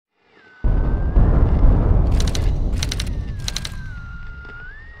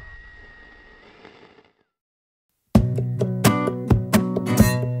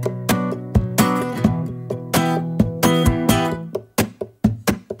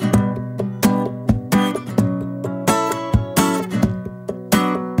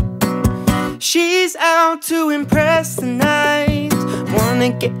she's out to impress tonight. Wanna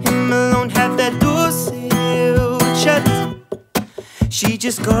get him alone, have that door sealed shut. She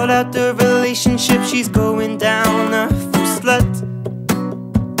just got out the relationship, she's going down a full slut.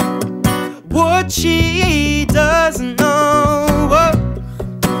 What she doesn't know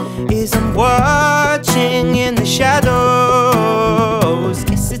is I'm watching in the shadows.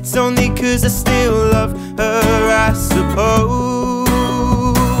 Guess it's only 'cause I still love her, I suppose.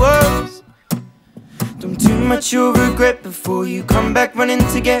 Don't do much you'll regret before you come back running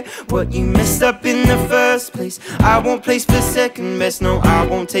to get what you messed up in the first place. I won't place for second best, no, I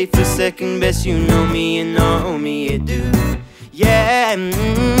won't take for second best. You know me, you know me, you do. Yeah, and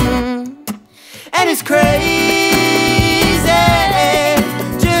it's crazy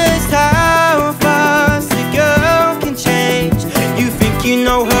just how fast a girl can change. You think you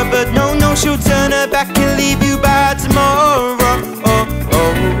know her, but no, she'll turn her back and leave you by tomorrow.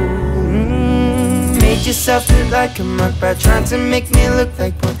 Made yourself look like a mug by trying to make me look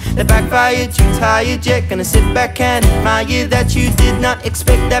like one that backfired. You tired yet? Gonna sit back and admire that you did not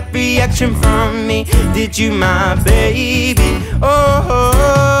expect that reaction from me, did you, my baby?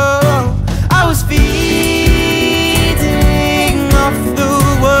 Oh, I was feeding off the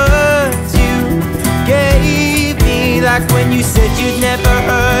words you gave me, like when you said you'd never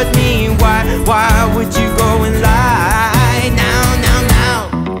hurt me. Why would you go and lie now?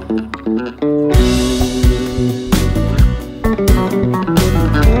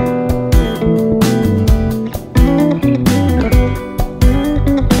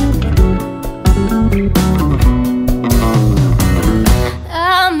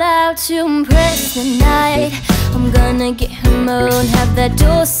 To impress tonight, I'm gonna get him alone, have that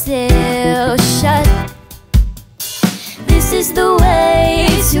door still shut. This is the way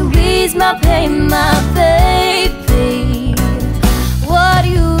to ease my pain, my baby. What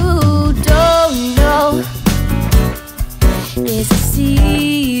you don't know is I see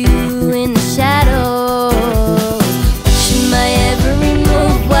you in the shadows, watching my every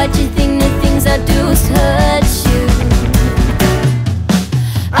move. What you think the things I do is hurt you?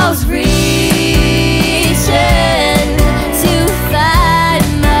 I was reaching to find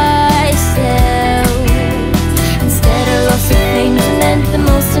myself. Instead I lost the things that meant the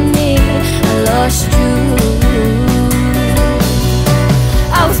most to me, I lost you.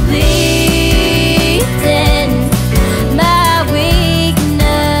 I was bleeding, my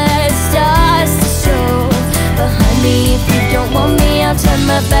weakness starts to show. But honey, if you don't want me, I'll turn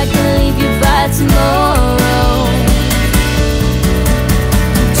my back and leave you by tomorrow.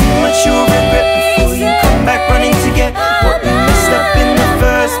 You'll regret before you come back running to get what you messed up in the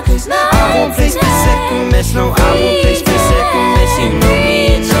first place. I won't place for second best, no, I won't place for second best, you know.